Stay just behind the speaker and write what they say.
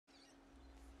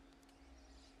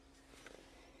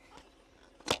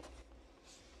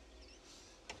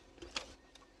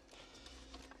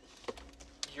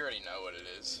already know what it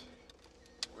is.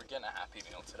 We're getting a Happy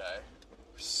Meal today.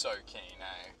 We're so keen,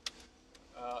 eh?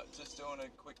 Just doing a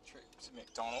quick trip to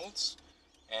McDonald's,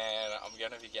 and I'm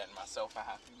going to be getting myself a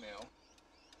Happy Meal.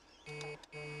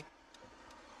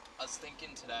 I was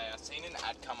thinking today, I seen an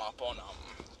ad come up on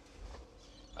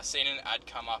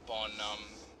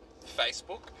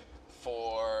Facebook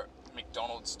for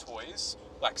McDonald's toys,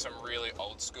 like some really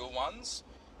old school ones,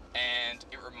 and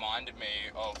it reminded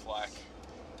me of, like,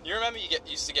 you remember you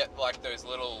used to get like those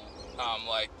little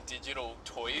like digital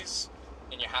toys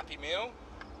in your Happy Meal?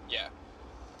 Yeah.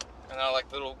 And they're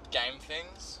like little game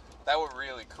things. They were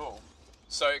really cool.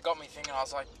 So it got me thinking, I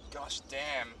was like, gosh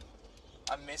damn,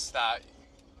 I missed that.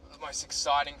 The most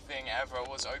exciting thing ever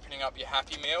was opening up your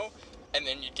Happy Meal and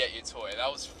then you'd get your toy.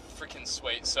 That was freaking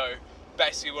sweet. So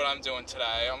basically what I'm doing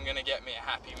today, I'm going to get me a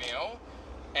Happy Meal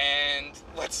and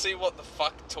let's see what the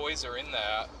fuck toys are in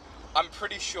there. I'm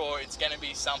pretty sure it's going to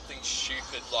be something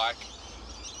stupid like,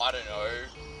 I don't know,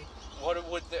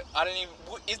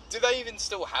 do they even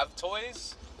still have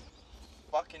toys?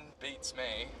 Fucking beats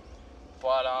me.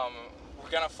 But we're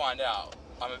going to find out.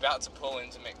 I'm about to pull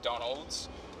into McDonald's.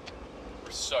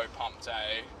 We're so pumped,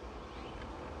 eh?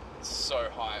 So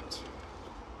hyped.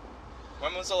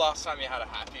 When was the last time you had a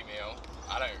Happy Meal?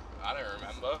 I don't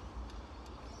remember.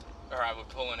 Alright, we're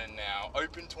pulling in now.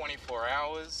 Open 24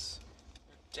 hours.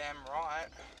 Damn right.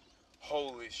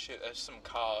 Holy shit, there's some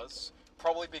cars.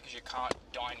 Probably because you can't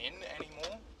dine in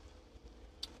anymore.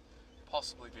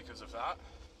 Possibly because of that.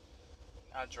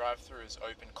 Our drive-thru is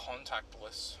open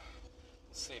contactless.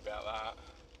 Let's see about that.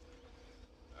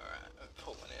 Alright, we're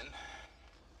pulling in.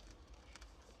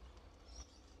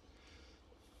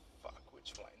 Fuck,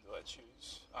 which lane do I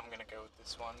choose? I'm gonna go with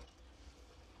this one.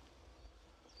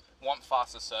 Want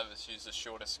faster service, use the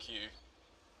shortest queue.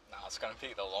 Nah, it's gonna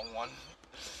be the long one.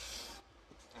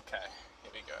 Okay,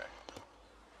 here we go.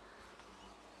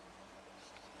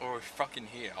 Or we're fucking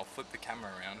here. I'll flip the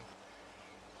camera around.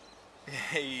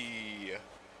 Hey,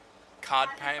 card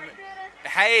payment.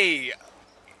 Hey,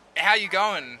 how you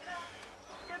going?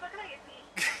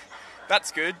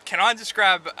 That's good. Can I just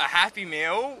grab a Happy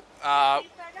Meal?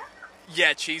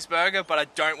 Yeah, cheeseburger, but I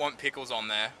don't want pickles on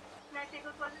there. No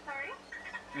pickles, was it, sorry?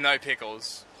 No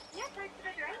pickles. Yeah, Coke to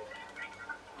the drink.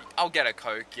 I'll get a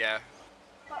Coke, yeah.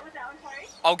 What was that one, sorry?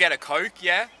 I'll get a Coke,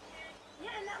 yeah. Yeah,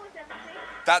 and that was everything.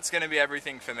 That's going to be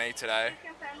everything for me today.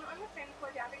 Just confirm on the phone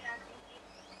for Darby now, thank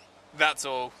you. That's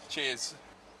all. Cheers.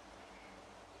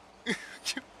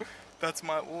 That's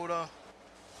my order.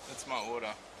 That's my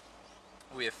order.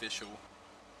 We official.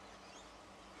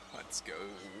 Let's go.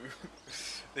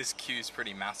 This queue's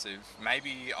pretty massive.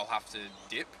 Maybe I'll have to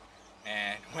dip.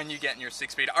 And when you get in your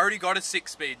 6-speed, I already got a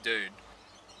 6-speed, dude.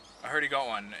 I already got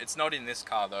one. It's not in this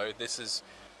car though. This is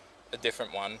a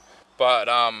different one. But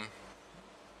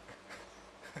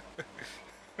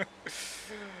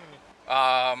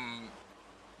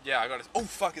yeah, I got a... Oh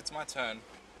fuck, it's my turn.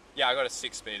 Yeah, I got a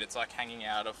 6-speed. It's like hanging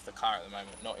out of the car at the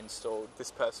moment, not installed.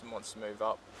 This person wants to move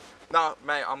up. Nah,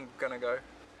 mate, I'm gonna go.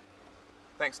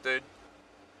 Thanks, dude.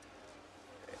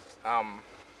 Oh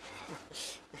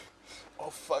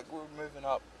fuck, we're moving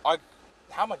up.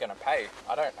 How am I gonna pay?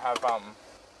 I don't have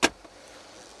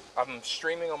I'm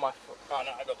streaming on my oh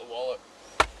no, I got the wallet.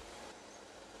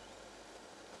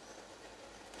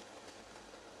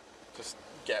 Just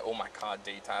get all my card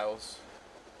details.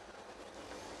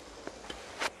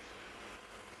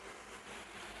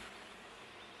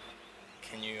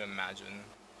 Can you imagine?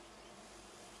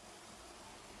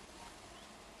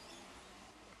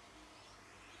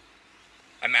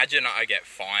 Imagine I get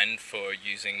fined for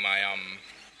using my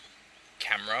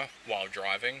camera while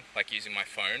driving, like using my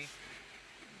phone.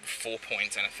 4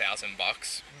 points and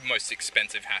 $1,000. Most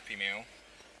expensive Happy Meal.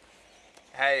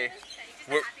 Hey,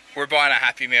 we're buying a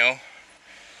Happy Meal.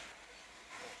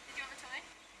 Did you want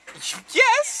a toy?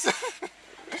 Yes!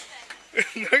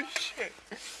 No shit.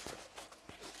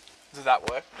 Does that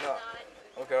work? No.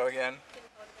 I'll go again.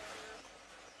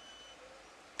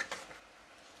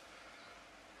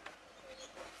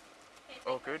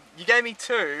 Oh, good. You gave me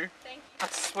 2? Thank you.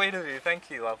 That's sweet of you.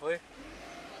 Thank you, lovely.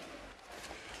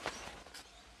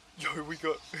 Yo, we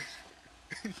got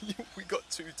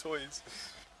 2 toys.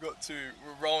 We got 2.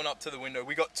 We're rolling up to the window.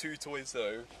 We got 2 toys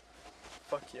though.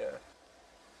 Fuck yeah.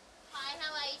 Hi,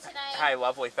 how are you today? Hey,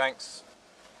 lovely. Thanks.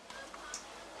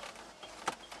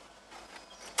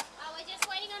 We're just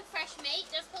waiting on fresh meat.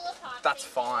 Just pull apart. That's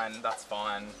fine. That's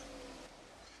fine.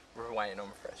 We're waiting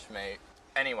on fresh meat.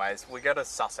 Anyways, we gotta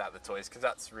suss out the toys because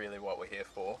that's really what we're here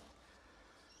for.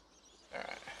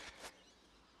 Alright.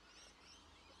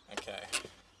 Okay.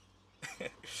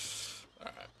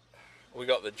 Alright. We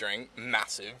got the drink.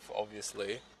 Massive,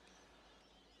 obviously.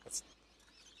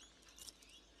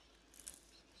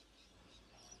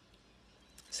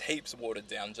 heaps watered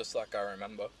down, just like I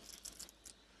remember.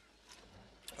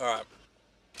 Alright.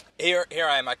 Here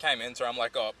I am. I came in, so I'm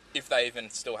like, oh, if they even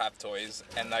still have toys.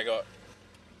 And they got...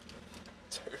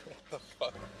 Dude, what the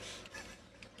fuck?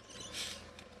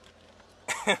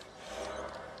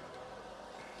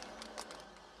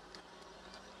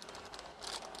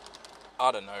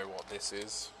 I don't know what this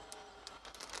is.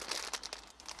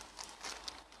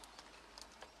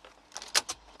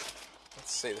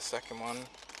 Let's see the second one.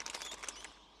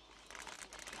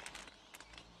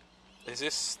 Is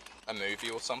this a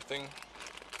movie or something?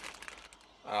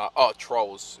 Oh,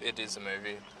 Trolls. It is a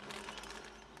movie.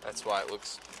 That's why it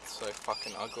looks so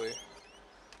fucking ugly.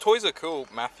 Toys are cool,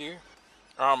 Matthew.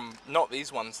 Not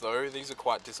these ones though. These are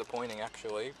quite disappointing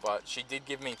actually. But she did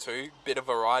give me 2. Bit of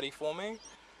variety for me.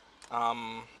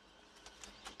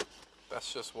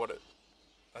 That's just what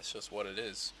it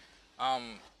is.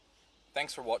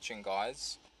 Thanks for watching,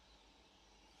 guys.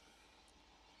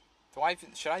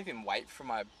 Should I even wait for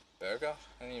my burger?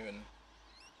 I'm not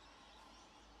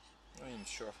even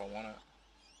sure if I want it.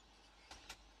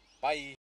 Bye.